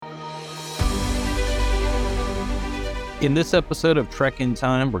In this episode of Trek in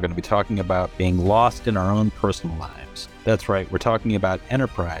Time, we're going to be talking about being lost in our own personal lives. That's right, we're talking about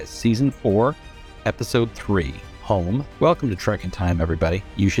Enterprise, Season 4, Episode 3, Home. Welcome to Trek in Time, everybody.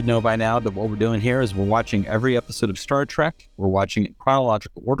 You should know by now that what we're doing here is we're watching every episode of Star Trek. We're watching it in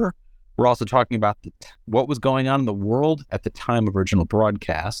chronological order. We're also talking about what was going on in the world at the time of original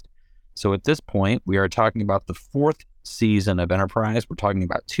broadcast. So at this point, we are talking about the fourth season of Enterprise. We're talking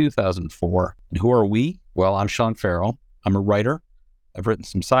about 2004. And who are we? Well, I'm Sean Farrell. I'm a writer. I've written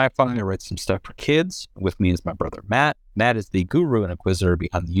some sci-fi. I write some stuff for kids. With me is my brother, Matt. Matt is the guru and inquisitor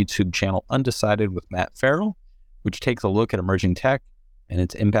behind the YouTube channel Undecided with Matt Farrell, which takes a look at emerging tech and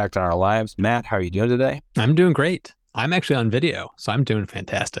its impact on our lives. Matt, how are you doing today? I'm doing great. I'm actually on video, so I'm doing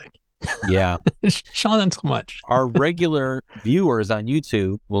fantastic. Yeah. Sean, not so much. Our regular viewers on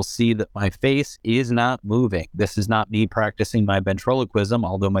YouTube will see that my face is not moving. This is not me practicing my ventriloquism,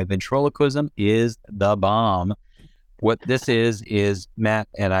 although my ventriloquism is the bomb. What this is Matt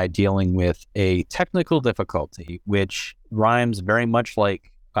and I dealing with a technical difficulty, which rhymes very much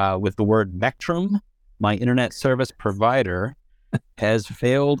like with the word Vectrum. My internet service provider has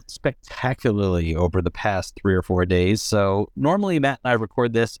failed spectacularly over the past 3 or 4 days. So normally Matt and I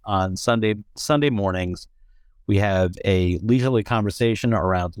record this on Sunday mornings. We have a leisurely conversation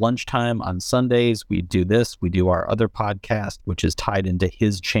around lunchtime on Sundays. We do this. We do our other podcast, which is tied into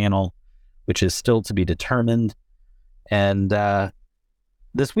his channel, which is still to be determined. And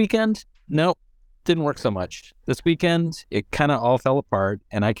this weekend, nope, didn't work so much. This weekend, it kind of all fell apart,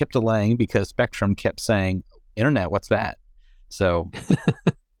 and I kept delaying because Spectrum kept saying, "Internet, what's that?" So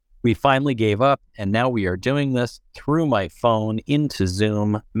we finally gave up, and now we are doing this through my phone into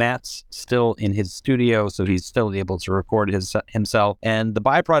Zoom. Matt's still in his studio, so he's still able to record himself. And the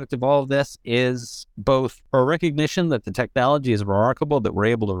byproduct of all of this is both a recognition that the technology is remarkable, that we're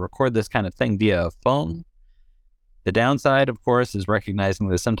able to record this kind of thing via a phone. The downside, of course, is recognizing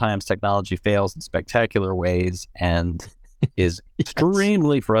that sometimes technology fails in spectacular ways and is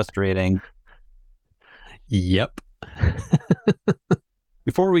extremely frustrating. Yep.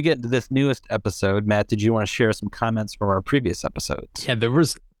 Before we get into this newest episode, Matt, did you want to share some comments from our previous episodes? Yeah, there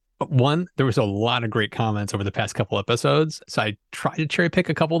was a lot of great comments over the past couple episodes. So I tried to cherry pick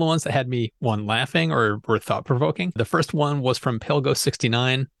a couple of the ones that had me, one, laughing or were thought-provoking. The first one was from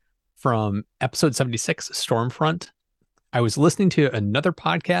Pelgo69 from episode 76, Stormfront. I was listening to another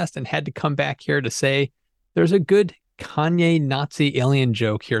podcast and had to come back here to say there's a good Kanye Nazi alien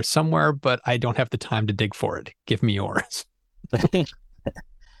joke here somewhere, but I don't have the time to dig for it. Give me yours.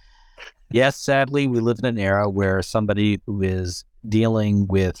 Yes, sadly, we live in an era where somebody who is dealing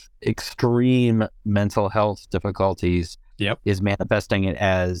with extreme mental health difficulties is manifesting it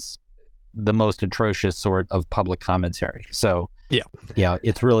as the most atrocious sort of public commentary. So yeah,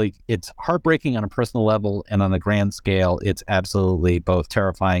 it's heartbreaking on a personal level, and on a grand scale, it's absolutely both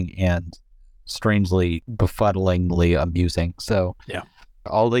terrifying and strangely befuddlingly amusing. So yeah,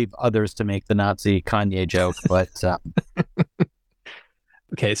 I'll leave others to make the Nazi Kanye joke, but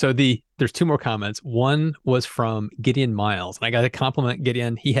okay, so there's two more comments. One was from Gideon Miles, and I got to compliment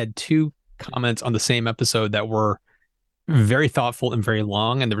Gideon. He had two comments on the same episode that were very thoughtful and very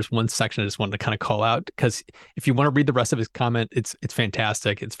long, and there was one section I just wanted to kind of call out, because if you want to read the rest of his comment, it's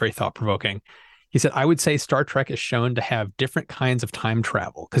fantastic. It's very thought-provoking. He said, I would say Star Trek is shown to have different kinds of time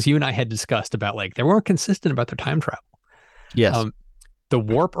travel, because you and I had discussed about, like, they weren't consistent about their time travel. Yes. The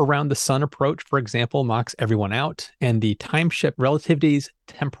warp around the sun approach, for example, knocks everyone out, and the time shift relativity's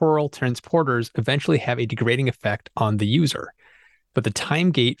temporal transporters eventually have a degrading effect on the user. But the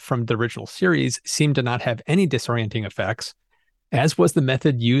time gate from the original series seemed to not have any disorienting effects, as was the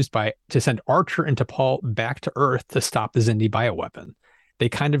method used to send Archer and T'Pol back to Earth to stop the Xindi bioweapon. They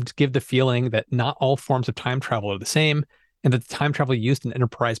kind of give the feeling that not all forms of time travel are the same, and that the time travel used in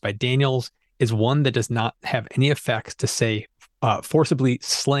Enterprise by Daniels is one that does not have any effects to, say, forcibly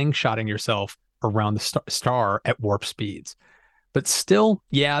slingshotting yourself around the star at warp speeds. But still,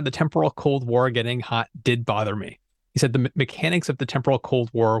 yeah, the temporal Cold War getting hot did bother me. He said the mechanics of the temporal Cold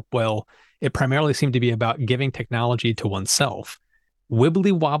War, well, it primarily seemed to be about giving technology to oneself.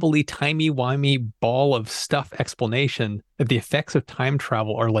 Wibbly-wobbly, timey-wimey ball of stuff explanation that the effects of time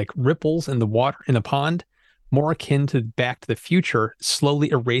travel are like ripples in the water in the pond, more akin to Back to the Future,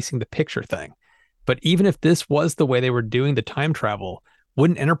 slowly erasing the picture thing. But even if this was the way they were doing the time travel,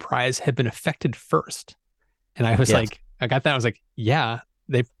 wouldn't Enterprise have been affected first? And I was like, I got that. I was like, yeah,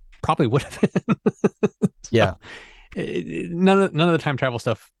 they probably would have been. Yeah. None of the time travel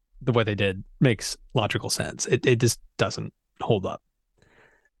stuff, the way they did, makes logical sense. It just doesn't hold up.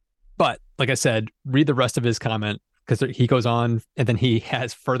 But like I said, read the rest of his comment, because he goes on and then he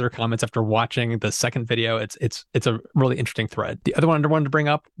has further comments after watching the second video. It's a really interesting thread. The other one I wanted to bring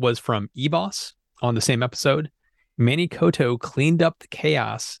up was from eBoss on the same episode. Manny Koto cleaned up the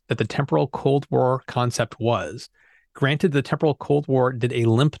chaos that the temporal Cold War concept was. Granted, the temporal Cold War did a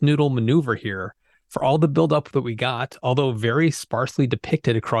limp noodle maneuver here. For all the buildup that we got, although very sparsely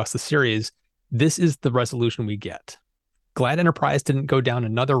depicted across the series, this is the resolution we get. Glad Enterprise didn't go down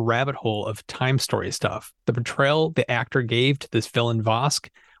another rabbit hole of time story stuff. The portrayal the actor gave to this villain Vosk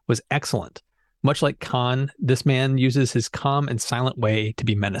was excellent. Much like Khan, this man uses his calm and silent way to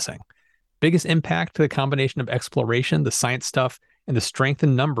be menacing. Biggest impact to the combination of exploration, the science stuff, and the strength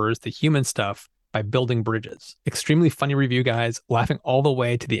in numbers, the human stuff, by building bridges. Extremely funny review, guys. Laughing all the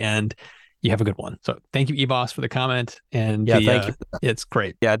way to the end. You have a good one. So thank you, EBOS, for the comment. And thank you. It's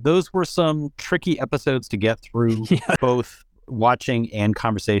great. Yeah, those were some tricky episodes to get through, both watching and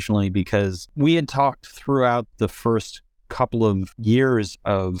conversationally, because we had talked throughout the first couple of years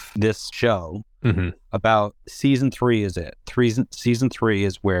of this show about season 3 is it. Season 3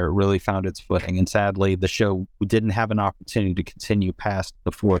 is where it really found its footing. And sadly, the show didn't have an opportunity to continue past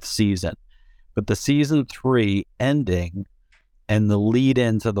the 4th season. But the season 3 ending and the lead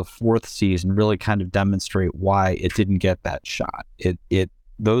into the 4th season really kind of demonstrate why it didn't get that shot.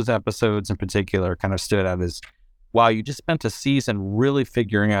 Those episodes in particular kind of stood out as, wow, you just spent a season really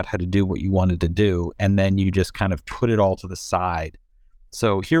figuring out how to do what you wanted to do, and then you just kind of put it all to the side.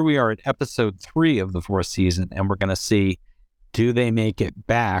 So here we are at episode 3 of the 4th season, and we're going to see, do they make it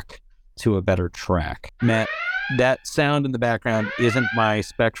back to a better track? Matt, that sound in the background isn't my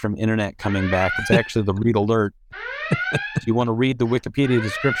Spectrum internet coming back. It's actually the Read Alert. Do you want to read the Wikipedia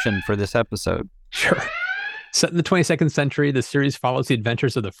description for this episode? Sure. Set in the 22nd century, the series follows the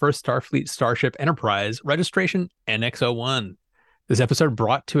adventures of the first Starfleet starship Enterprise, registration NX-01. This episode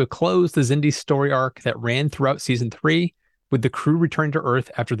brought to a close the Xindi story arc that ran throughout season 3, with the crew returning to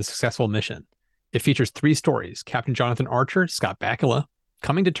Earth after the successful mission. It features 3 stories: Captain Jonathan Archer, Scott Bakula,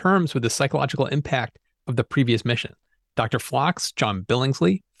 coming to terms with the psychological impact of the previous mission. Dr. Phlox, John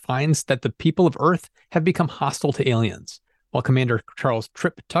Billingsley, finds that the people of Earth have become hostile to aliens, while Commander Charles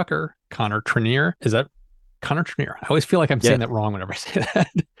Trip Tucker, Connor Trenier, is that Connor Trenier? I always feel like I'm saying that wrong whenever I say that.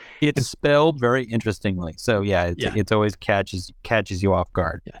 It's spelled very interestingly. So it's always catches you off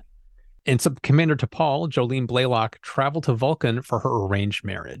guard. Yeah. And Sub-Commander T'Pol, Jolene Blaylock, traveled to Vulcan for her arranged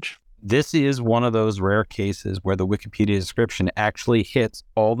marriage. This is one of those rare cases where the Wikipedia description actually hits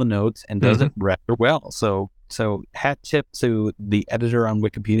all the notes and does it rather well. So hat tip to the editor on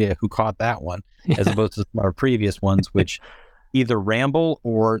Wikipedia who caught that one, as opposed to our previous ones, which either ramble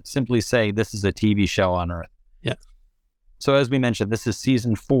or simply say this is a TV show on Earth. Yeah. So as we mentioned, this is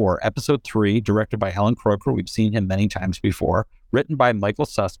season 4, episode 3, directed by Alan Croker. We've seen him many times before. Written by Michael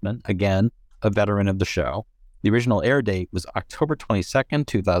Sussman, again, a veteran of the show. The original air date was October 22nd,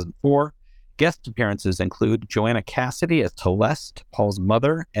 2004. Guest appearances include Joanna Cassidy as Teleste, Paul's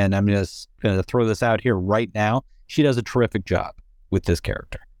mother, and I'm just going to throw this out here right now. She does a terrific job with this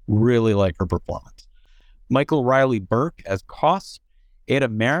character. Really like her performance. Michael Riley Burke as Koss, Ada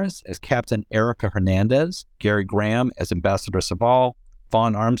Maris as Captain Erica Hernandez, Gary Graham as Ambassador Sabal,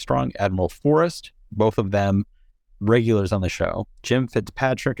 Vaughn Armstrong, Admiral Forrest, both of them regulars on the show, Jim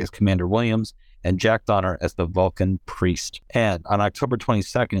Fitzpatrick as Commander Williams, and Jack Donner as the Vulcan priest. And on October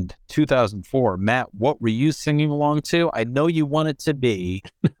 22nd, 2004, Matt, what were you singing along to? I know you want it to be.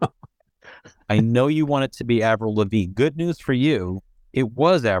 Avril Lavigne. Good news for you. It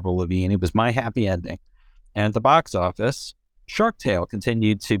was Avril Lavigne. It was My Happy Ending. And at the box office, Shark Tale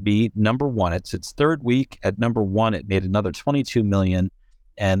continued to be number 1. It's its 3rd week at number 1. It made another $22 million.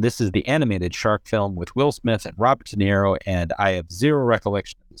 And this is the animated shark film with Will Smith and Robert De Niro, and I have zero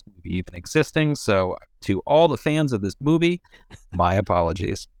recollection of this movie even existing. So to all the fans of this movie, my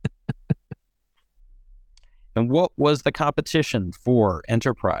apologies. And what was the competition for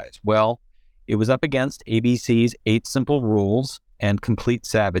Enterprise? Well, it was up against ABC's 8 Simple Rules and Complete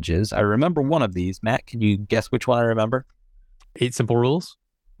Savages. I remember one of these. Matt, can you guess which one I remember? 8 Simple Rules?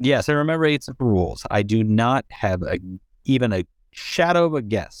 Yes, I remember 8 Simple Rules. I do not have even a shadow of a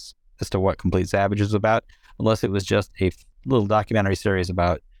guess as to what Complete Savage is about, unless it was just a little documentary series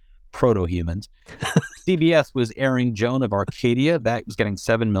about proto-humans. CBS was airing Joan of Arcadia. That was getting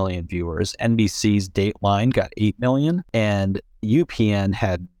 7 million viewers. NBC's Dateline got 8 million. And UPN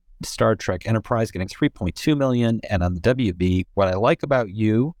had Star Trek Enterprise getting 3.2 million. And on the WB, What I Like About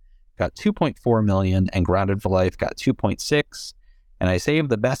You got 2.4 million. And Grounded for Life got 2.6. And I saved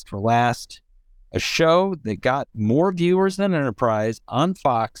the best for last. A show that got more viewers than Enterprise on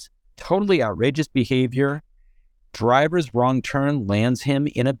Fox, totally outrageous behavior. Driver's wrong turn lands him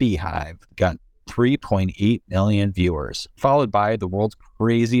in a beehive. Got 3.8 million viewers, followed by the world's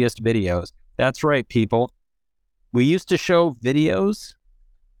craziest videos. That's right, people. We used to show videos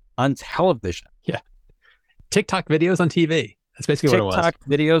on television. Yeah. TikTok videos on TV. That's basically what it was. TikTok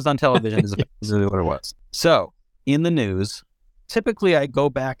videos on television is basically what it was. So in the news, typically I go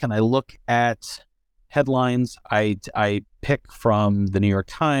back and I look at headlines. I pick from the New York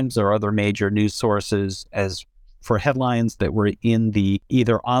Times or other major news sources as for headlines that were in the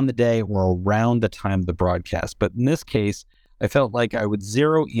either on the day or around the time of the broadcast. But in this case, I felt like I would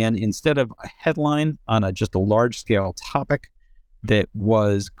zero in instead of a headline on just a large scale topic that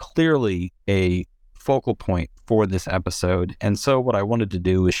was clearly a focal point for this episode. And so what I wanted to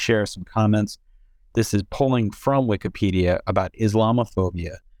do is share some comments. This is pulling from Wikipedia about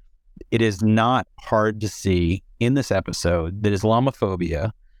Islamophobia. It is not hard to see in this episode that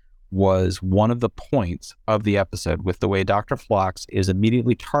Islamophobia was one of the points of the episode, with the way Dr. Phlox is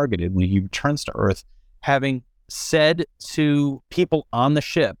immediately targeted when he returns to Earth, having said to people on the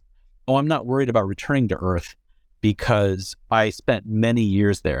ship, "Oh, I'm not worried about returning to Earth because I spent many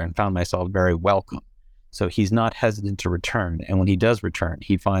years there and found myself very welcome." So he's not hesitant to return. And when he does return,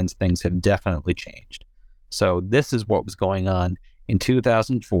 he finds things have definitely changed. So this is what was going on in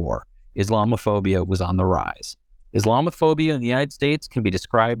 2004. Islamophobia was on the rise. Islamophobia in the United States can be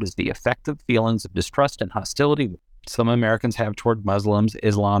described as the effective feelings of distrust and hostility some Americans have toward Muslims,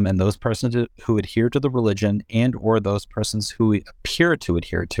 Islam, and those persons who adhere to the religion and or those persons who appear to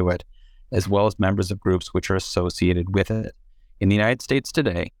adhere to it, as well as members of groups which are associated with it. In the United States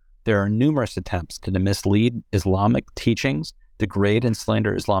today, there are numerous attempts to mislead Islamic teachings, degrade and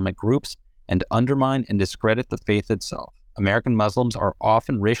slander Islamic groups, and undermine and discredit the faith itself. American Muslims are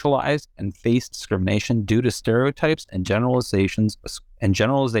often racialized and face discrimination due to stereotypes and generalizations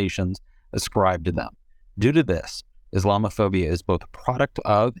ascribed to them. Due to this, Islamophobia is both a product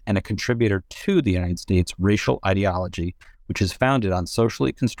of and a contributor to the United States racial ideology, which is founded on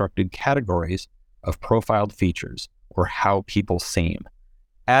socially constructed categories of profiled features, or how people seem.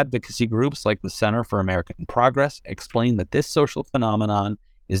 Advocacy groups like the Center for American Progress explain that this social phenomenon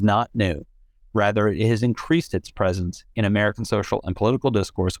is not new. Rather, it has increased its presence in American social and political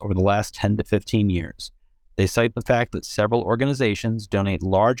discourse over the last 10 to 15 years. They cite the fact that several organizations donate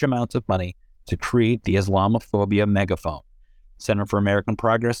large amounts of money to create the Islamophobia megaphone. Center for American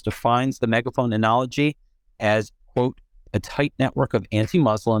Progress defines the megaphone analogy as, quote, a tight network of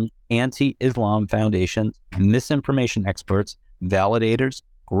anti-Muslim, anti-Islam foundations, misinformation experts, validators,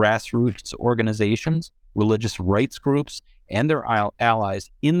 grassroots organizations, religious rights groups, and their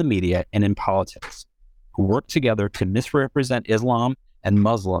allies in the media and in politics, who work together to misrepresent Islam and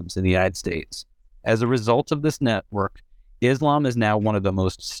Muslims in the United States. As a result of this network, Islam is now one of the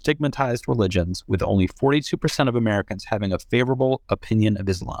most stigmatized religions, with only 42% of Americans having a favorable opinion of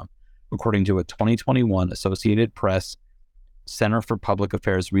Islam, according to a 2021 Associated Press Center for Public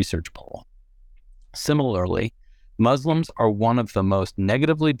Affairs research poll. Similarly, Muslims are one of the most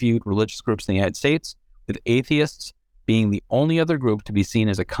negatively viewed religious groups in the United States, with atheists being the only other group to be seen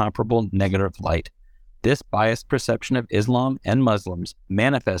as a comparable negative light. This biased perception of Islam and Muslims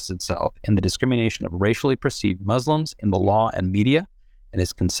manifests itself in the discrimination of racially perceived Muslims in the law and media, and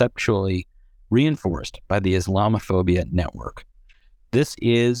is conceptually reinforced by the Islamophobia network. This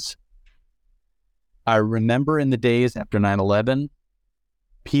is, I remember in the days after 9/11,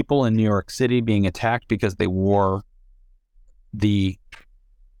 people in New York City being attacked because they wore the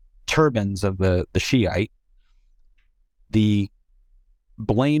turbans of the Shiite, the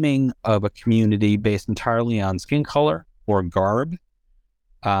blaming of a community based entirely on skin color or garb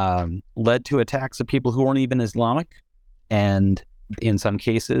led to attacks of people who weren't even Islamic. And in some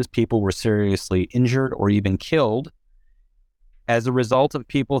cases, people were seriously injured or even killed as a result of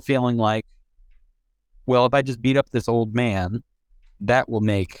people feeling like, well, if I just beat up this old man, that will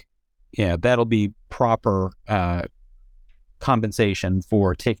make, that'll be proper compensation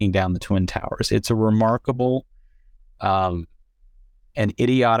for taking down the Twin Towers. It's a remarkable an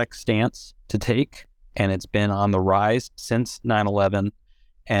idiotic stance to take, and it's been on the rise since 9/11.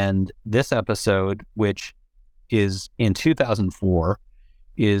 And this episode, which is in 2004,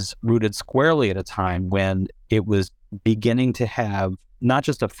 is rooted squarely at a time when it was beginning to have not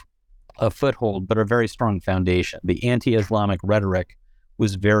just a foothold, but a very strong foundation. The anti-Islamic rhetoric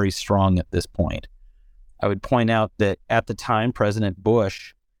was very strong at this point. I would point out that at the time, President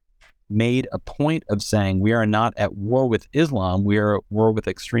Bush made a point of saying, we are not at war with Islam, we are at war with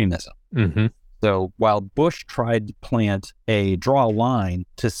extremism. Mm-hmm. So while Bush tried to draw a line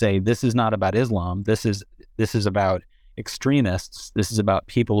to say, this is not about Islam, this is about extremists, this is about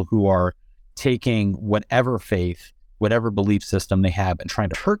people who are taking whatever faith, whatever belief system they have and trying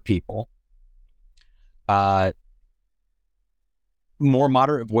to hurt people, more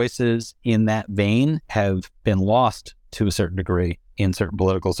moderate voices in that vein have been lost to a certain degree in certain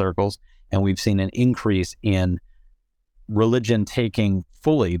political circles, and we've seen an increase in religion taking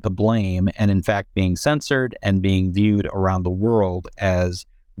fully the blame and in fact being censored and being viewed around the world as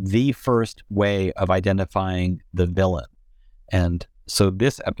the first way of identifying the villain. And so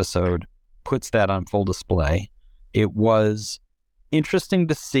this episode puts that on full display. It was interesting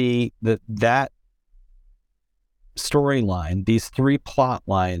to see that storyline, these three plot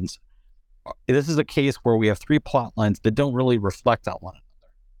lines. This is a case where we have three plot lines that don't really reflect on one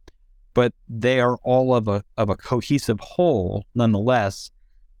another, but they are all of a cohesive whole nonetheless,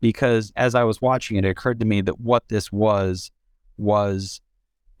 because as I was watching it, it occurred to me that what this was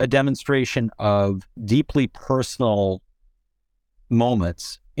a demonstration of deeply personal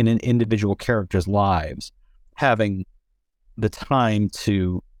moments in an individual character's lives having the time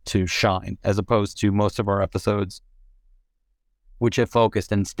to shine, as opposed to most of our episodes, which have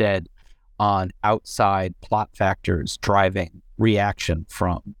focused instead on outside plot factors driving reaction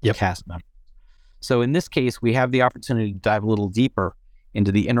from cast members. So in this case, we have the opportunity to dive a little deeper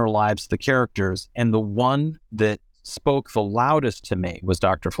into the inner lives of the characters, and the one that spoke the loudest to me was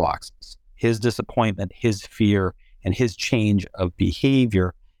Dr. Phlox's. His disappointment, his fear, and his change of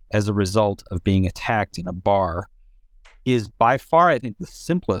behavior as a result of being attacked in a bar is by far, I think, the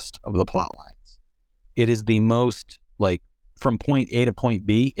simplest of the plot lines. It is the most, like, from point A to point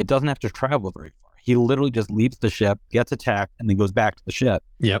B, it doesn't have to travel very far. He literally just leaves the ship, gets attacked, and then goes back to the ship.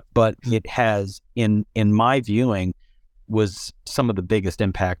 Yep. But it has, in my viewing, was some of the biggest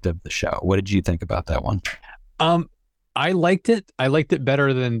impact of the show. What did you think about that one? I liked it. I liked it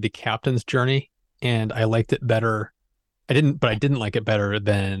better than the captain's journey, and I liked it better. I didn't like it better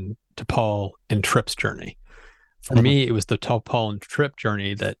than T'Pol and Trip's journey. For me, it was the T'Pol and Trip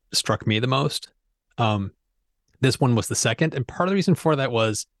journey that struck me the most. This one was the second, and part of the reason for that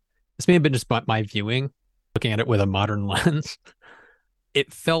was this may have been just my viewing, looking at it with a modern lens.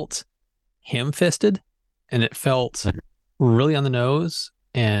 It felt ham-fisted, and it felt really on the nose,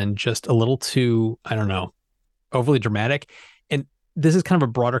 and just a little too, I don't know, overly dramatic. And this is kind of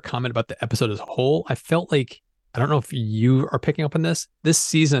a broader comment about the episode as a whole. I felt like, I don't know if you are picking up on this. This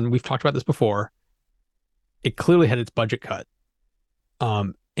season, we've talked about this before, it clearly had its budget cut.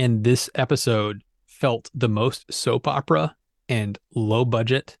 And this episode felt the most soap opera and low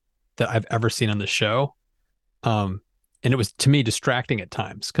budget that I've ever seen on the show. And it was, to me, distracting at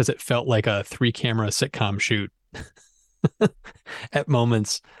times because it felt like a 3-camera sitcom shoot at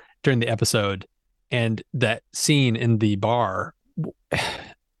moments during the episode. And that scene in the bar,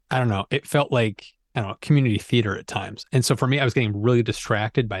 I don't know, it felt like, I don't know, community theater at times. And so for me, I was getting really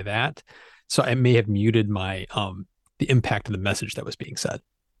distracted by that. So I may have muted my the impact of the message that was being said.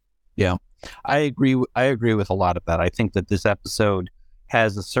 Yeah, I agree with a lot of that. I think that this episode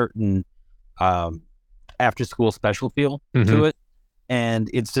has a certain after school special feel to it. And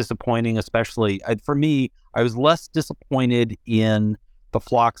it's disappointing, especially for me. I was less disappointed in the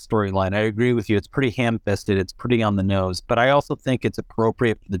Phlox storyline. I agree with you. It's pretty ham-fisted. It's pretty on the nose. But I also think it's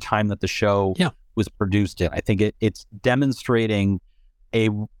appropriate for the time that the show was produced in. I think it's demonstrating a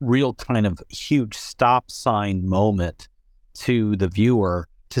real kind of huge stop sign moment to the viewer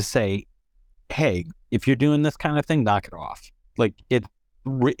to say, hey, if you're doing this kind of thing, knock it off. Like it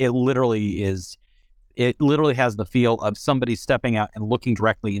literally is. It literally has the feel of somebody stepping out and looking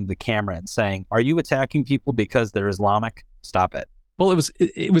directly into the camera and saying, are you attacking people because they're Islamic? Stop it. Well,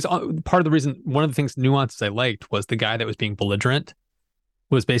 it was part of the reason, one of the things, nuances I liked was the guy that was being belligerent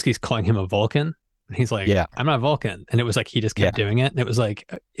was basically calling him a Vulcan. And he's like, I'm not a Vulcan. And it was like, he just kept doing it. And it was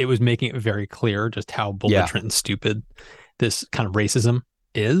like, it was making it very clear just how belligerent and stupid this kind of racism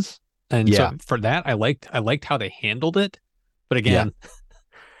is. And so for that, I liked how they handled it. But again,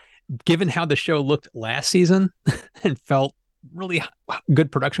 given how the show looked last season and felt really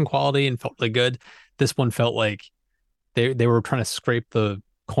good production quality and felt really good, this one felt like they were trying to scrape the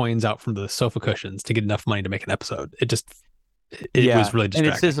coins out from the sofa cushions to get enough money to make an episode. It was really distracting. And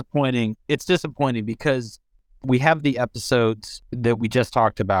it's disappointing. It's disappointing because we have the episodes that we just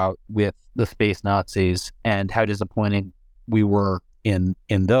talked about with the space Nazis and how disappointing we were in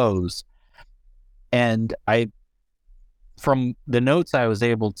those. And from the notes I was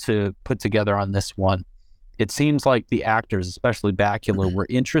able to put together on this one, it seems like the actors, especially Bakula, were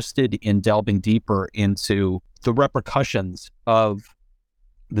interested in delving deeper into the repercussions of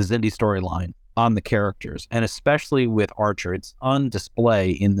the Xindi storyline on the characters, and especially with Archer. It's on display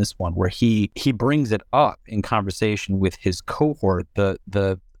in this one where he brings it up in conversation with his cohort,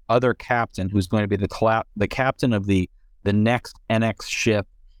 the other captain who's going to be the captain of the next NX ship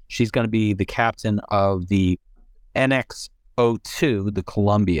She's going to be the captain of the NX-02, the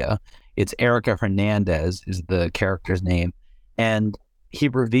Columbia. It's Erica Hernandez is the character's name. And he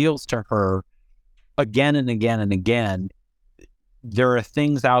reveals to her again and again and again, there are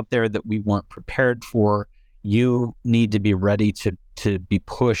things out there that we weren't prepared for. You need to be ready to be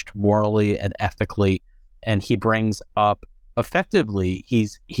pushed morally and ethically. And he brings up, effectively,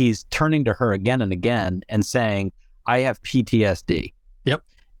 he's turning to her again and again and saying, I have PTSD. Yep.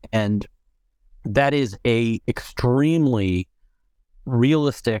 And that is a extremely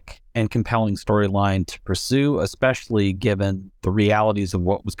realistic and compelling storyline to pursue, especially given the realities of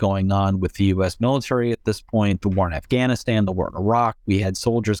what was going on with the U.S. military at this point, the war in Afghanistan, the war in Iraq. We had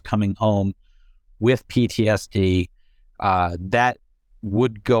soldiers coming home with PTSD. That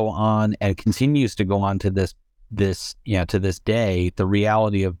would go on and continues to go on to this to this day. The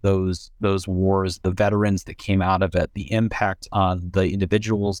reality of those wars, the veterans that came out of it, the impact on the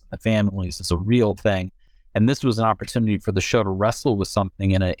individuals, the families is a real thing. And this was an opportunity for the show to wrestle with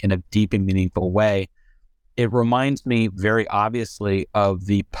something in a deep and meaningful way. It reminds me very obviously of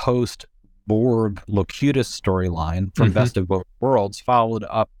the post-Borg Locutus storyline from Best of Both Worlds, followed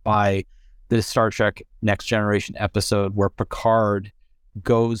up by the Star Trek Next Generation episode where Picard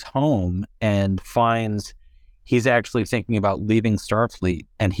goes home and finds he's actually thinking about leaving Starfleet,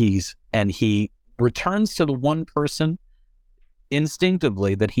 and he returns to the one person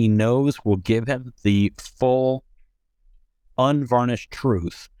instinctively that he knows will give him the full, unvarnished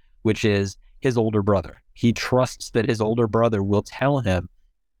truth, which is his older brother. He trusts that his older brother will tell him,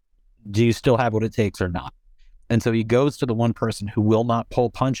 do you still have what it takes or not? And so he goes to the one person who will not pull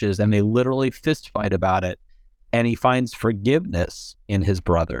punches, and they literally fist fight about it. And he finds forgiveness in his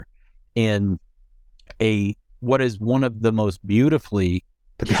brother in what is one of the most beautifully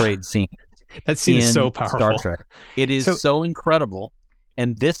portrayed scenes. That scene is so powerful. Star Trek. It is so incredible.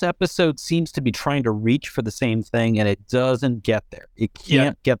 And this episode seems to be trying to reach for the same thing, and it doesn't get there. It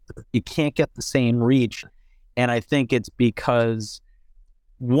can't get the same reach. And I think it's because,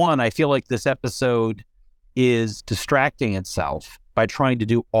 one, I feel like this episode is distracting itself by trying to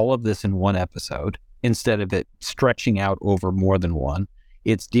do all of this in one episode instead of it stretching out over more than one.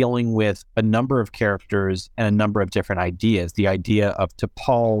 It's dealing with a number of characters and a number of different ideas. The idea of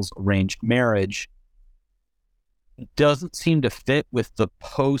T'Pol's arranged marriage doesn't seem to fit with the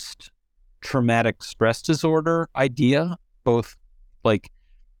post-traumatic stress disorder idea. Both like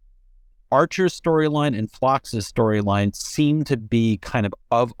Archer's storyline and Phlox's storyline seem to be kind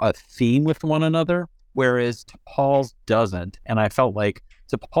of a theme with one another, whereas T'Pol's doesn't. And I felt like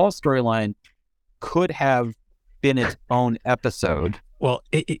T'Pol's storyline could have been its own episode. Well,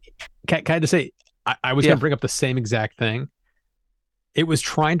 can I just say, I was going to bring up the same exact thing. It was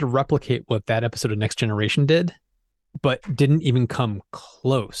trying to replicate what that episode of Next Generation did, but didn't even come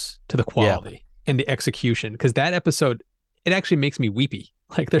close to the quality and the execution. Because that episode, it actually makes me weepy.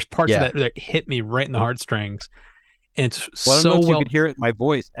 Like there's parts of that hit me right in the heartstrings. And it's I don't know if you could hear it in my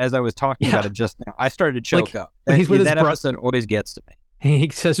voice as I was talking about it just now. I started to choke up. That episode always gets to me. He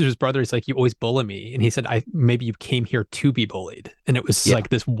says to his brother, he's like, you always bully me. And he said, maybe you came here to be bullied. And it was like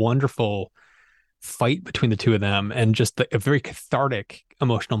this wonderful fight between the two of them and just a very cathartic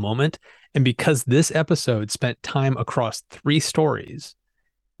emotional moment. And because this episode spent time across 3 stories,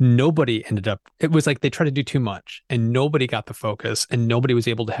 nobody it was like they tried to do too much and nobody got the focus and nobody was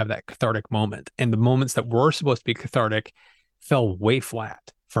able to have that cathartic moment. And the moments that were supposed to be cathartic fell way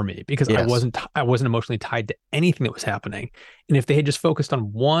flat for me because I wasn't emotionally tied to anything that was happening. And if they had just focused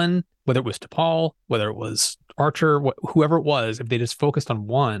on one, whether it was T'Pol, whether it was Archer, whoever it was, if they just focused on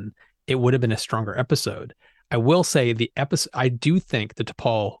one, it would have been a stronger episode. I will say I do think the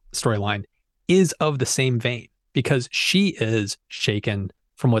T'Pol storyline is of the same vein because she is shaken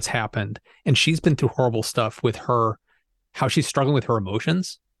from what's happened and she's been through horrible stuff with how she's struggling with her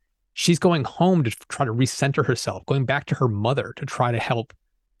emotions. She's going home to try to recenter herself, going back to her mother to try to help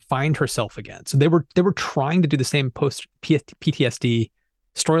find herself again. So they were trying to do the same post PTSD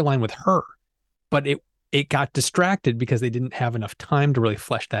storyline with her, but it got distracted because they didn't have enough time to really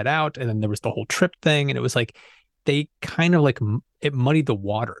flesh that out. And then there was the whole trip thing, and it was like they kind of like it muddied the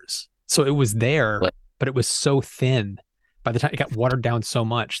waters. So it was there, but it was so thin. By the time it got watered down so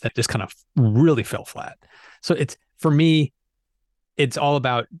much that it just kind of really fell flat. So for me, it's all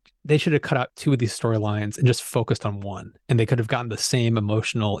about they should have cut out 2 of these storylines and just focused on one, and they could have gotten the same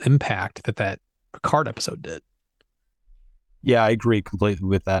emotional impact that Picard episode did. Yeah, I agree completely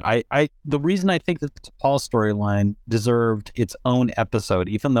with that. The reason I think that the T'Pol storyline deserved its own episode,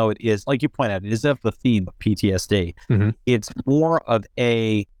 even though it is, like you point out, it is of the theme of PTSD. Mm-hmm. It's more of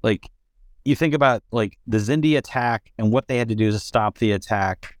a you think about like the Xindi attack and what they had to do to stop the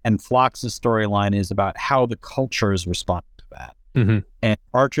attack, and Phlox's storyline is about how the culture is responding to that. Mm-hmm. And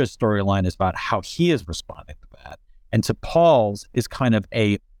Archer's storyline is about how he is responding to that. And T'Pol's is kind of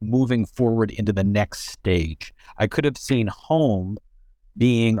a moving forward into the next stage. I could have seen Home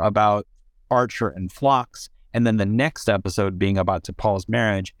being about Archer and Phlox, and then the next episode being about T'Pol's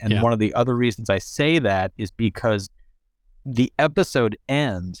marriage. And one of the other reasons I say that is because the episode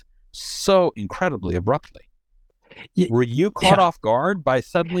ends so incredibly abruptly. Were you caught off guard by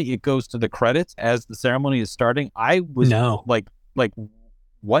suddenly it goes to the credits as the ceremony is starting? I was like,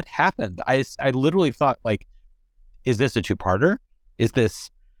 what happened? I literally thought, like, is this a two-parter? Is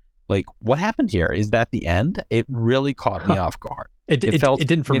this, like, what happened here? Is that the end? It really caught me off guard. It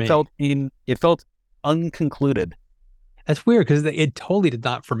didn't for me. It felt unconcluded. That's weird, because it totally did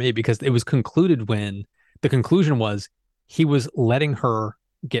not for me, because it was concluded when the conclusion was he was letting her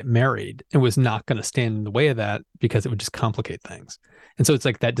get married and was not going to stand in the way of that because it would just complicate things. And so it's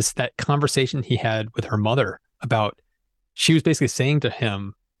like that conversation he had with her mother about, she was basically saying to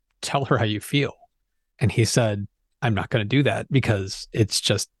him, tell her how you feel. And he said, I'm not going to do that because it's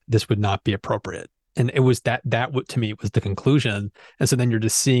just, this would not be appropriate. And it was that to me was the conclusion. And so then you're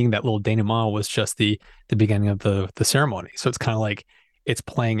just seeing that little denouement was just the beginning of the ceremony. So it's kind of like it's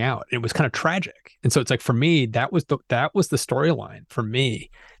playing out. It was kind of tragic. And so it's like, for me, that was the storyline for me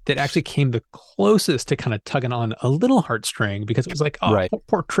that actually came the closest to kind of tugging on a little heartstring, because it was like, oh,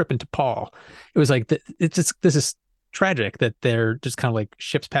 poor Trip into Paul. It was like, this is tragic that they're just kind of like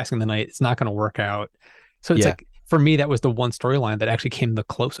ships passing the night. It's not going to work out. So it's like, for me, that was the one storyline that actually came the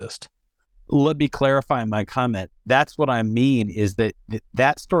closest. Let me clarify my comment. That's what I mean, is that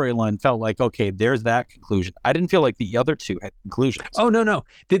storyline felt like, okay, there's that conclusion. I didn't feel like the other two had conclusions. Oh, no.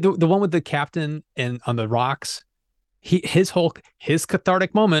 The one with the captain and on the rocks, his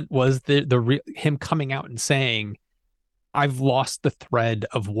cathartic moment was him coming out and saying, I've lost the thread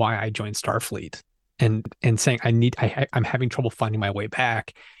of why I joined Starfleet, and saying I'm having trouble finding my way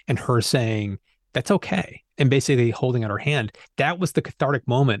back, and her saying, that's okay, and basically holding out her hand. That was the cathartic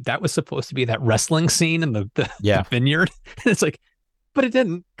moment. That was supposed to be that wrestling scene in the vineyard. And it's like, but it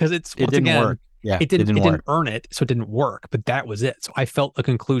didn't, because it didn't work. Yeah, it didn't earn it, so it didn't work. But that was it. So I felt a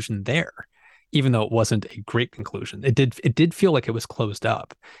conclusion there, even though it wasn't a great conclusion. It did feel like it was closed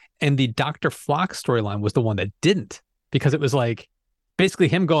up. And the Dr. Phlox storyline was the one that didn't, because it was like basically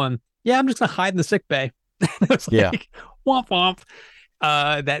him going, yeah, I'm just gonna hide in the sick bay. It was like, womp womp.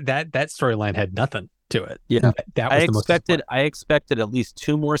 That storyline had nothing to it. Yeah, that was I expected at least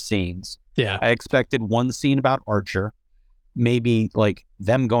two more scenes. Yeah, I expected one scene about Archer, maybe like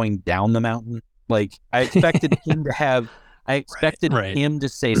them going down the mountain. Like I expected him to have. I expected him to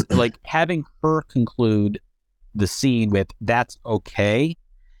say, like, having her conclude the scene with "That's okay."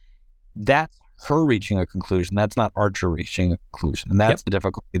 That's her reaching a conclusion. That's not Archer reaching a conclusion, and that's the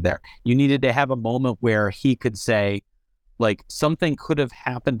difficulty there. You needed to have a moment where he could say, like, something could have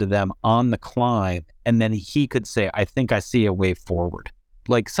happened to them on the climb, and then he could say, I think I see a way forward.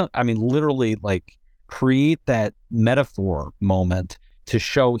 Like, literally, like, create that metaphor moment to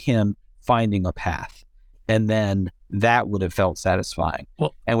show him finding a path. And then that would have felt satisfying.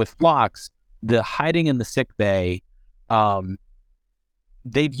 Well, and with Phlox, the hiding in the sick bay,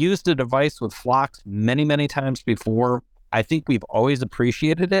 they've used a device with Phlox many, many times before. I think we've always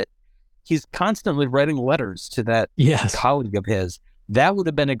appreciated it. He's constantly writing letters to that colleague of his. That would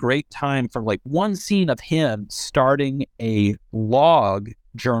have been a great time for like one scene of him starting a log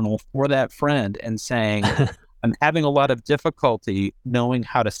journal for that friend and saying, I'm having a lot of difficulty knowing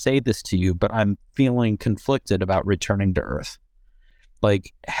how to say this to you, but I'm feeling conflicted about returning to Earth.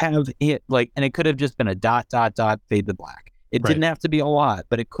 Like, have it, like, and it could have just been a ... fade to black. It didn't have to be a lot,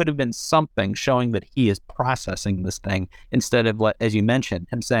 but it could have been something showing that he is processing this thing, instead of, as you mentioned,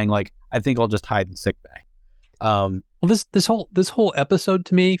 him saying, like, I think I'll just hide in sick bay. Well, this whole episode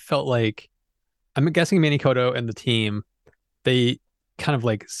to me felt like, I'm guessing Manny Coto and the team, they kind of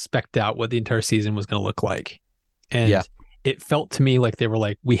like spec'd out what the entire season was going to look like. And it felt to me like they were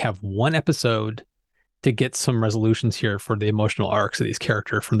like, we have one episode to get some resolutions here for the emotional arcs of these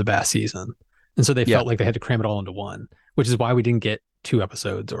characters from the Bass season. And so they felt like they had to cram it all into one, which is why we didn't get 2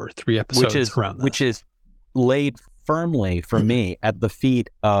 episodes or 3 episodes around this. Which is laid firmly for me at the feet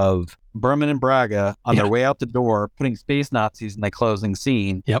of Berman and Braga on their way out the door, putting space Nazis in the closing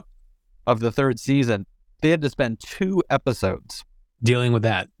scene of the 3rd season. They had to spend 2 episodes dealing with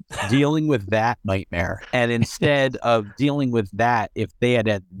that nightmare. And instead of dealing with that, if they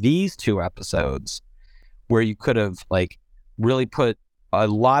had these 2 episodes where you could have like really put a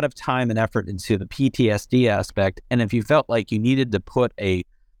lot of time and effort into the PTSD aspect, and if you felt like you needed to put a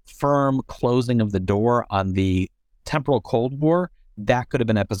firm closing of the door on the temporal Cold War, that could have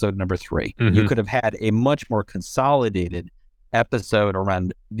been episode number 3. Mm-hmm. You could have had a much more consolidated episode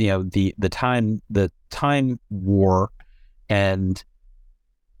around, the time war, and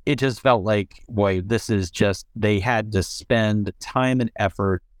it just felt like, boy, this is just, they had to spend time and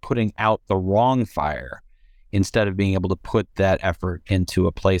effort putting out the wrong fire instead of being able to put that effort into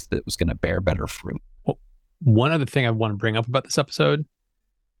a place that was going to bear better fruit. Well, one other thing I want to bring up about this episode,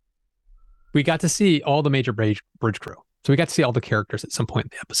 we got to see all the major bridge crew. So we got to see all the characters at some point in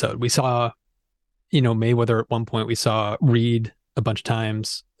the episode. We saw, Mayweather at one point. We saw Reed a bunch of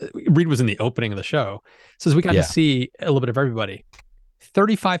times. Reed was in the opening of the show. So we got to see a little bit of everybody.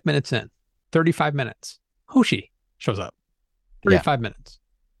 35 minutes in, 35 minutes, Hoshi shows up. 35 minutes.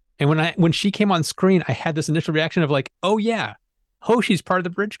 And when she came on screen, I had this initial reaction of like, oh yeah, Hoshi's part of the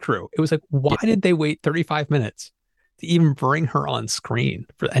bridge crew. It was like, why did they wait 35 minutes to even bring her on screen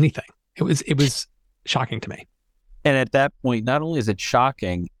for anything? It was shocking to me. And at that point, not only is it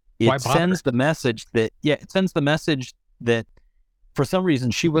shocking, it sends the message that for some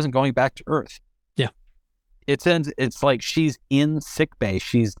reason she wasn't going back to Earth. Yeah. It's like she's in sickbay.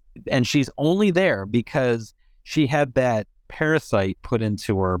 She's only there because she had that parasite put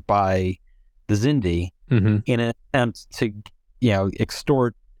into her by the Xindi in an attempt to,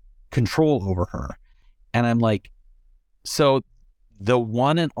 extort control over her. And I'm like, so the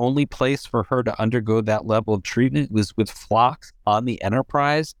one and only place for her to undergo that level of treatment was with Phlox on the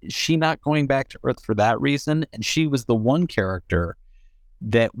Enterprise. Is she not going back to Earth for that reason? And she was the one character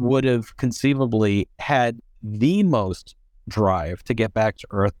that would have conceivably had the most drive to get back to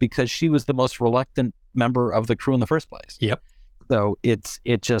Earth because she was the most reluctant member of the crew in the first place. Yep. So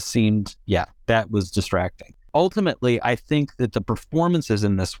it just seemed, that was distracting. Ultimately, I think that the performances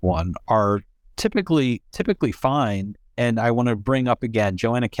in this one are typically fine. And I want to bring up again,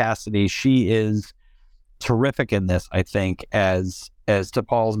 Joanna Cassidy. She is terrific in this, I think, as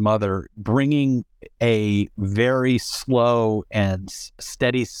T'Pol's mother, bringing a very slow and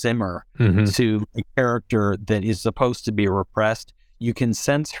steady simmer to a character that is supposed to be repressed. You can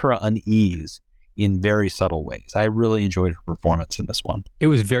sense her unease in very subtle ways. I really enjoyed her performance in this one. It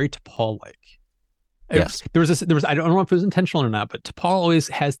was very T'Pol-like. Yes. There was I don't know if it was intentional or not, but T'Pol always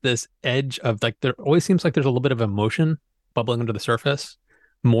has this edge of like, there always seems like there's a little bit of emotion bubbling under the surface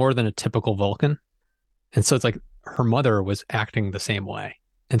more than a typical Vulcan. And so it's like her mother was acting the same way.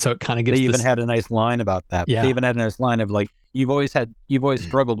 And so it kind of gives They even had a nice line about that. Yeah. They even had a nice line of like, you've always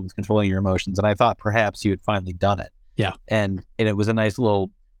struggled with controlling your emotions. And I thought perhaps you had finally done it. Yeah. And it was a nice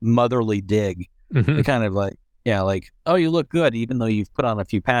little motherly dig. It kind of like, oh, you look good, even though you've put on a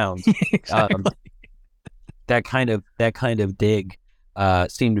few pounds. Exactly. That kind of dig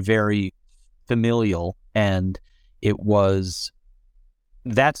seemed very familial, and it was,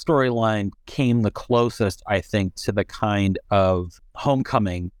 that storyline came the closest, I think, to the kind of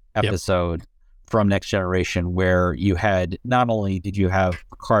homecoming episode from Next Generation, where you had, not only did you have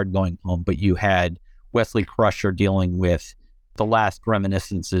Picard going home, but you had Wesley Crusher dealing with the last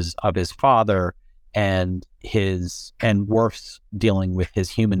reminiscences of his father, and Worf's dealing with his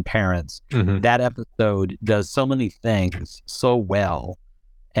human parents. That episode does so many things so well,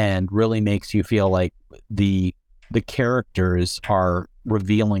 and really makes you feel like the characters are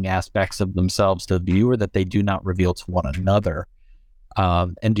revealing aspects of themselves to the viewer that they do not reveal to one another,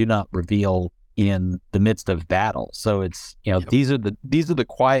 and do not reveal in the midst of battle. So it's, these are the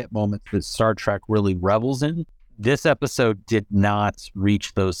quiet moments that Star Trek really revels in. This episode did not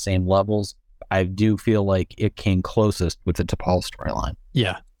reach those same levels. I do feel like it came closest with the T'Pol storyline.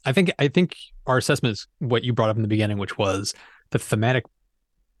 Yeah. I think our assessment is what you brought up in the beginning, which was the thematic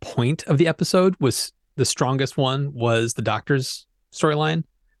point of the episode was the strongest one was the Doctor's storyline.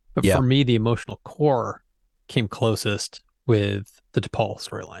 But for me, the emotional core came closest with the T'Pol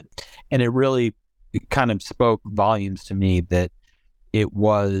storyline. And it really kind of spoke volumes to me that it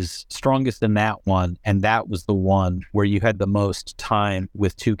was strongest in that one, and that was the one where you had the most time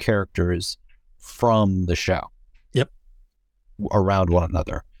with two characters from the show. Yep. Around one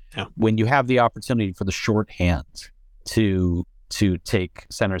another. Yeah. When you have the opportunity for the shorthand to take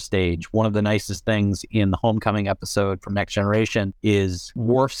center stage, one of the nicest things in the Homecoming episode from Next Generation is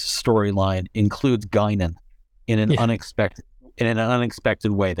Worf's storyline includes Guinan in an unexpected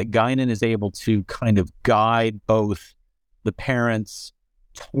way. That Guinan is able to kind of guide both the parents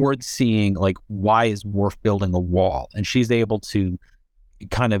towards seeing, like, why is Worf building a wall? And she's able to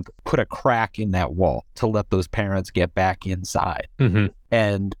kind of put a crack in that wall to let those parents get back inside.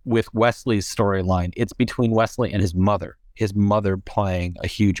 And with Wesley's storyline, it's between Wesley and his mother playing a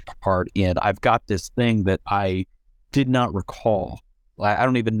huge part in, I've got this thing that I did not recall I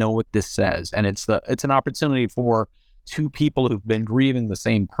don't even know what this says. And it's an opportunity for two people who've been grieving the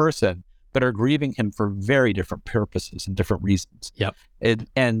same person, but are grieving him for very different purposes and different reasons. Yep.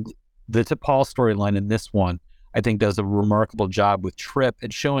 And the T'Pol storyline in this one, I think, does a remarkable job with Trip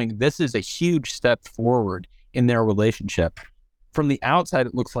at showing this is a huge step forward in their relationship. From the outside,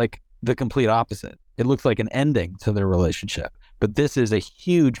 it looks like the complete opposite. It looks like an ending to their relationship. But this is a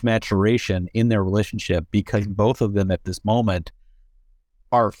huge maturation in their relationship because both of them at this moment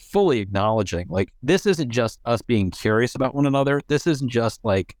are fully acknowledging, like, this isn't just us being curious about one another. This isn't just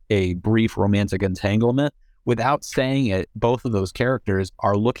like a brief romantic entanglement. Without saying it, both of those characters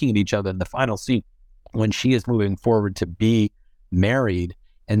are looking at each other in the final scene when she is moving forward to be married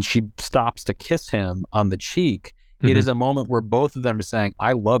and she stops to kiss him on the cheek. It is a moment where both of them are saying,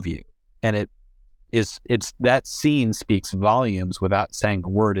 I love you. And it's that scene speaks volumes without saying a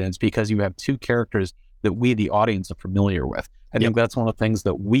word. And it's because you have two characters that we, the audience, are familiar with. I think that's one of the things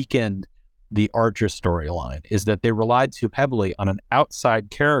that weakened the Archer storyline, is that they relied too heavily on an outside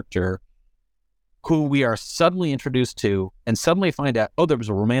character who we are suddenly introduced to and suddenly find out, oh, there was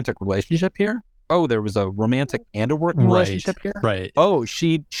a romantic relationship here. Oh, there was a romantic and a working relationship here. Right. Oh,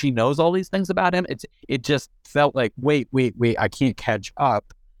 she knows all these things about him. It just felt like, wait, I can't catch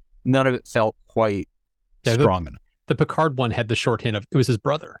up. None of it felt quite strong enough. The Picard one had the shorthand of it was his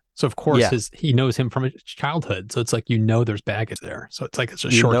brother. So of course he knows him from his childhood. So it's like, there's baggage there. So it's like, it's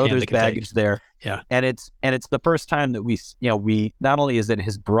a shorthand. There's baggage there. Yeah. And it's the first time that we not only is it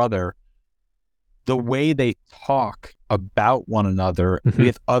his brother, the way they talk about one another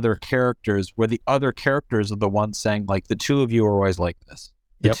with other characters, where the other characters are the ones saying, like, the two of you are always like this.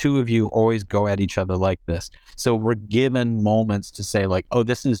 The two of you always go at each other like this. So we're given moments to say, like, oh,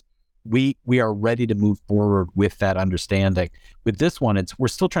 this is, we are ready to move forward with that understanding. With this one, we're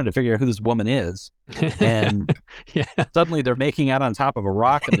still trying to figure out who this woman is. And suddenly they're making out on top of a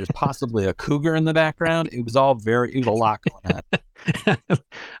rock and there's possibly a cougar in the background. It was a lot going on.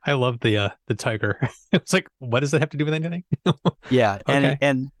 I love the tiger. It's like, what does that have to do with anything? Yeah.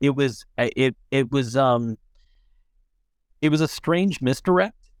 And it was a strange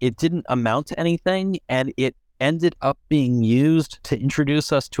misdirect. It didn't amount to anything, and it ended up being used to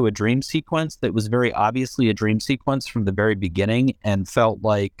introduce us to a dream sequence that was very obviously a dream sequence from the very beginning and felt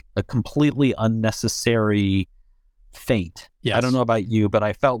like a completely unnecessary feint. Yes. I don't know about you, but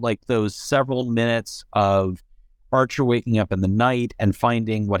I felt like those several minutes of Archer waking up in the night and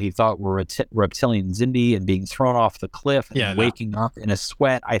finding what he thought were reptilian Xindi and being thrown off the cliff and waking up in a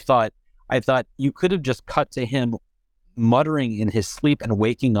sweat. I thought you could have just cut to him muttering in his sleep and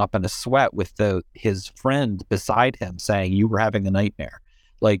waking up in a sweat with his friend beside him saying, you were having a nightmare.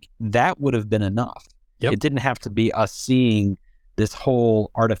 Like, that would have been enough. It didn't have to be us seeing this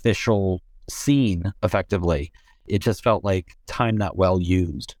whole artificial scene effectively. It just felt like time not well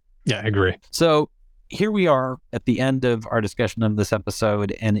used. Yeah, I agree. So here we are at the end of our discussion of this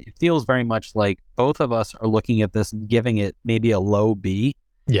episode, and it feels very much like both of us are looking at this and giving it maybe a low B.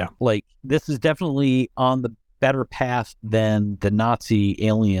 Yeah. Like, this is definitely on the better path than the Nazi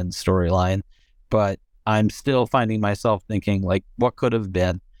alien storyline, but I'm still finding myself thinking, like, what could have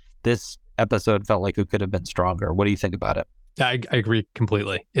been? This episode felt like it could have been stronger. What do you think about it? I agree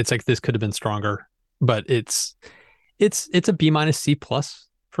completely. It's like, this could have been stronger, but it's a B- C+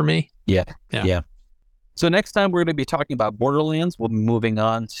 for me. Yeah. So next time we're going to be talking about Borderlands. We'll be moving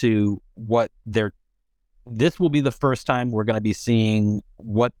on to this will be the first time we're going to be seeing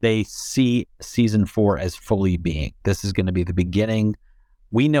what they see season 4 as fully being. This is going to be the beginning.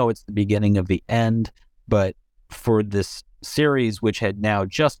 We know it's the beginning of the end, but for this series, which had now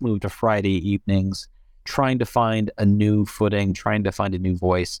just moved to Friday evenings, trying to find a new footing, trying to find a new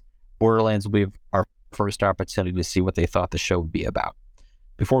voice, Borderlands will be our first opportunity to see what they thought the show would be about.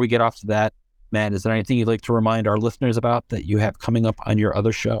 Before we get off to that, Matt, is there anything you'd like to remind our listeners about that you have coming up on your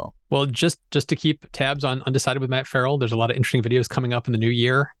other show? Well, just to keep tabs on Undecided with Matt Farrell. There's a lot of interesting videos coming up in the new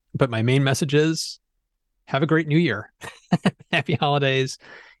year, but my main message is have a great new year. Happy holidays.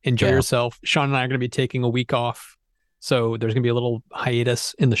 Enjoy yourself. Sean and I are going to be taking a week off, so there's going to be a little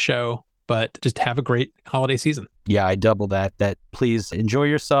hiatus in the show, but just have a great holiday season. Yeah, I double that please enjoy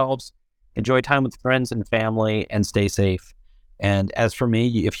yourselves, enjoy time with friends and family, and stay safe. And as for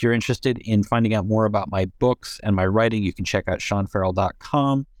me, if you're interested in finding out more about my books and my writing, you can check out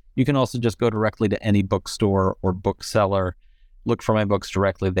SeanFarrell.com. You can also just go directly to any bookstore or bookseller. Look for my books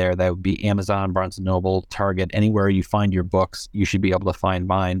directly there. That would be Amazon, Barnes & Noble, Target. Anywhere you find your books, you should be able to find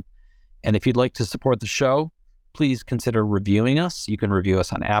mine. And if you'd like to support the show, please consider reviewing us. You can review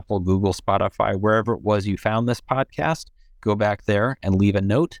us on Apple, Google, Spotify, wherever it was you found this podcast. Go back there and leave a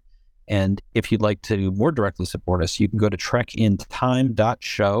note. And if you'd like to more directly support us, you can go to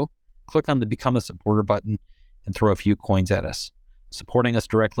trekintime.show, click on the Become a Supporter button, and throw a few coins at us. Supporting us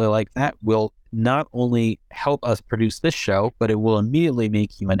directly like that will not only help us produce this show, but it will immediately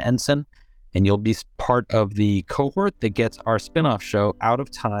make you an ensign, and you'll be part of the cohort that gets our spinoff show, Out of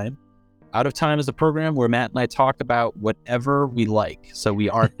Time. Out of Time is a program where Matt and I talk about whatever we like. So we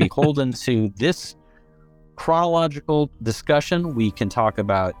aren't beholden to this chronological discussion. We can talk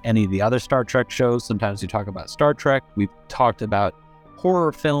about any of the other Star Trek shows. Sometimes we talk about Star Trek. We've talked about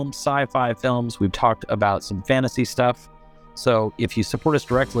horror films, sci-fi films. We've talked about some fantasy stuff. So if you support us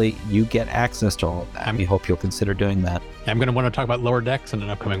directly, you get access to all of that. We hope you'll consider doing that. I'm going to want to talk about Lower Decks in an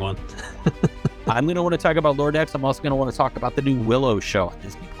upcoming one. I'm going to want to talk about Lower Decks. I'm also going to want to talk about the new Willow show on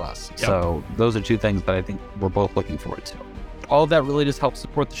Disney+. Yep. So those are two things that I think we're both looking forward to. All of that really just helps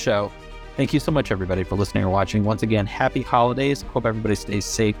support the show. Thank you so much, everybody, for listening or watching. Once again, happy holidays. Hope everybody stays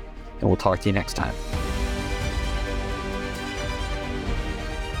safe, and we'll talk to you next time.